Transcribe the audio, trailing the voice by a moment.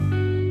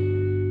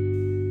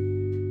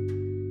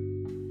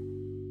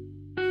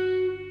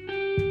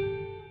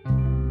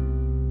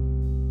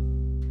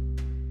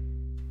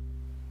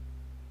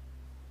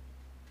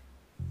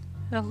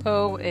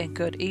Hello and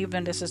good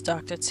evening. This is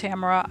Dr.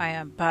 Tamara. I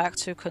am back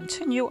to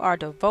continue our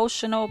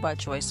devotional by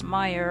Joyce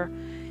Meyer,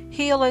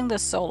 Healing the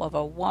Soul of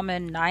a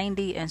Woman,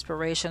 90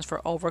 Inspirations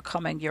for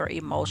Overcoming Your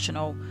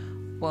Emotional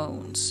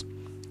Wounds.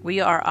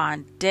 We are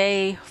on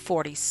day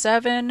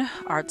 47.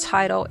 Our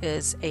title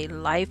is A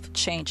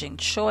Life-Changing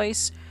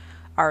Choice.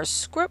 Our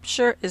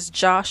scripture is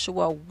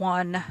Joshua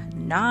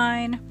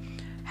 1:9.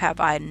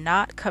 Have I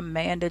not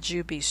commanded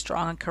you, be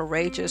strong and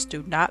courageous,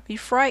 do not be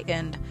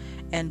frightened,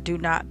 and do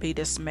not be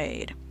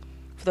dismayed.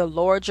 For the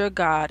Lord your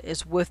God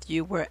is with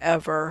you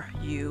wherever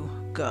you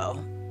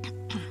go.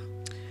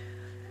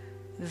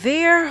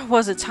 There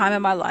was a time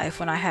in my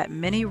life when I had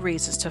many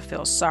reasons to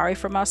feel sorry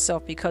for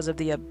myself because of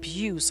the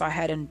abuse I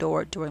had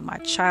endured during my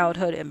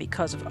childhood and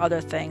because of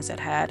other things that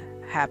had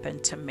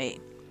happened to me.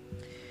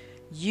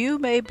 You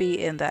may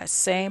be in that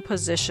same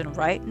position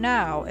right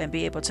now and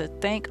be able to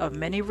think of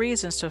many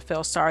reasons to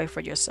feel sorry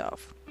for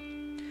yourself.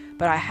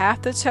 But I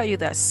have to tell you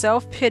that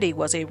self-pity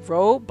was a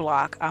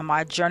roadblock on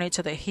my journey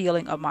to the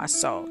healing of my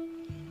soul.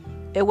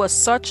 It was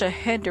such a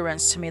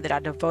hindrance to me that I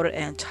devoted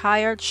an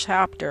entire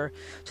chapter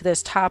to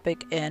this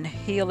topic in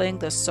Healing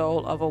the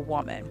Soul of a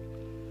Woman.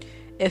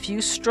 If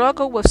you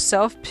struggle with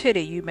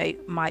self-pity, you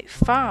might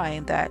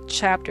find that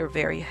chapter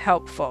very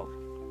helpful.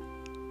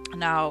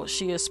 Now,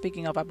 she is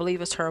speaking of, I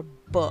believe it's her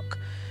book.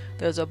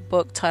 There's a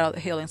book titled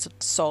Healing the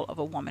Soul of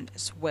a Woman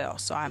as well.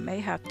 So I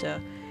may have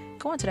to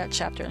go into that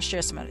chapter and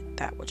share some of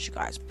that with you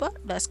guys, but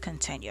let's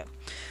continue.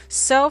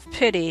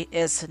 Self-pity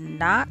is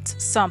not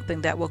something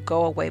that will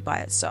go away by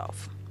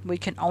itself. We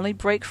can only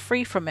break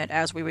free from it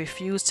as we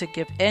refuse to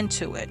give in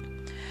to it.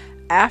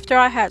 After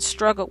I had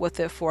struggled with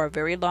it for a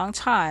very long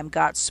time,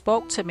 God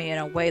spoke to me in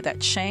a way that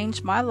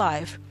changed my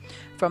life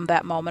from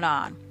that moment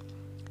on.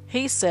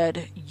 He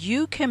said,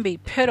 you can be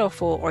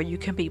pitiful or you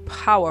can be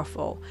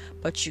powerful,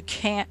 but you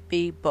can't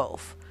be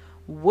both.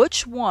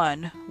 Which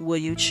one will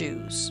you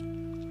choose?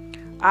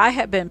 I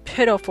had been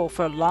pitiful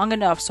for long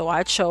enough, so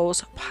I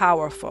chose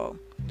powerful.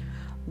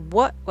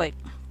 But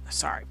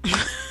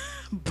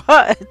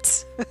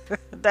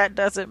that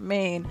doesn't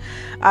mean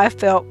I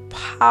felt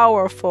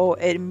powerful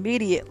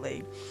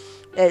immediately.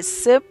 It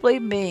simply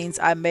means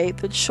I made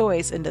the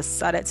choice and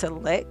decided to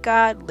let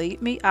God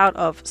lead me out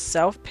of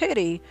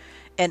self-pity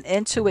and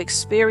into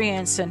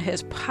experiencing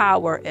His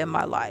power in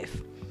my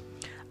life.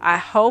 I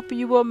hope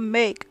you will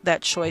make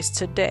that choice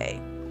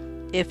today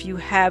if you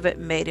haven't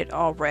made it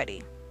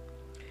already.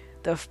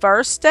 The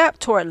first step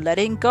toward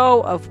letting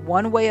go of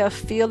one way of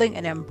feeling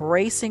and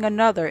embracing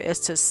another is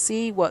to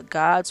see what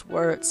God's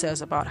Word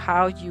says about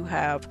how you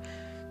have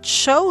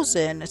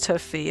chosen to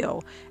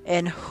feel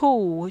and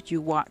who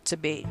you want to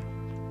be.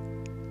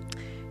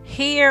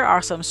 Here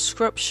are some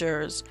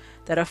scriptures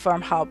that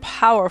affirm how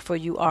powerful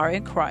you are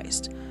in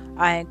Christ.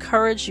 I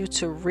encourage you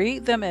to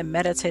read them and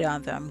meditate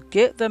on them.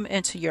 Get them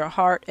into your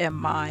heart and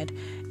mind,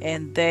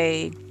 and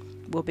they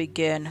will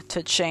begin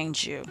to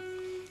change you.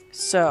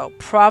 So,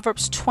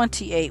 Proverbs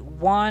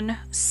 28:1,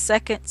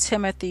 2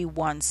 Timothy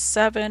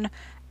 1:7,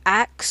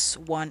 Acts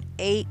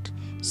 1:8,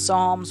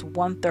 Psalms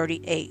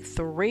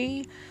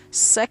 138:3,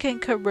 2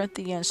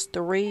 Corinthians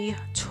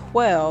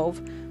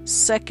 3:12,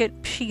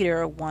 2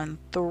 Peter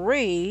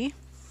 1:3,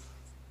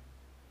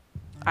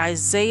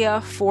 Isaiah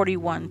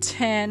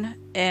 41:10,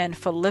 and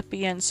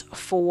Philippians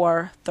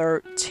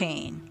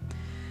 4:13.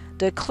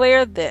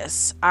 Declare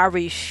this: I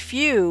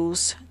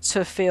refuse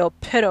to feel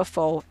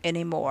pitiful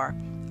anymore.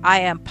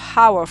 I am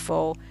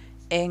powerful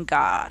in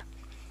God.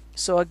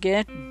 So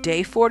again,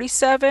 day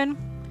 47,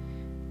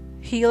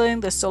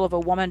 Healing the Soul of a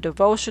Woman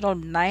devotional,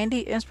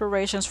 90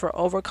 Inspirations for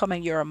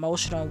Overcoming Your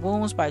Emotional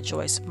Wounds by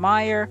Joyce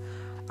Meyer.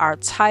 Our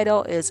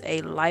title is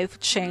A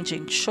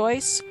Life-Changing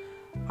Choice.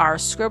 Our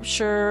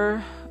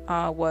scripture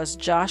was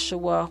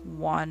Joshua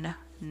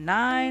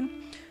 1:9.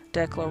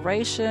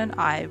 Declaration: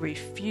 I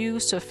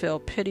refuse to feel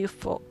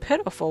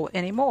pitiful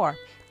anymore.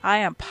 I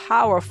am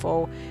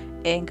powerful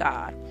in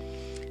God.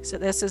 So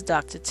this is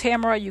Dr.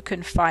 Tamara. You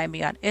can find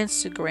me on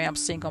Instagram,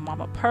 Single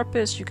Mama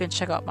Purpose. You can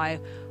check out my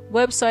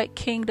website,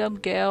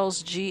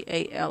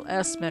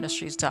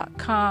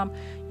 KingdomGalsMinistries.com.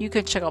 You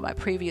can check out my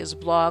previous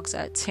blogs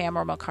at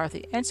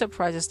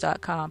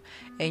TamaraMcCarthyEnterprises.com.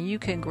 And you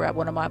can grab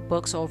one of my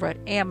books over at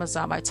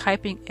Amazon by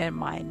typing in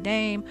my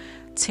name,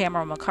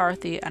 Tamara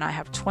McCarthy, and I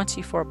have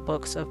 24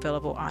 books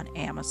available on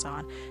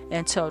Amazon.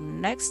 Until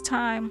next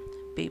time,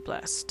 be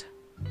blessed.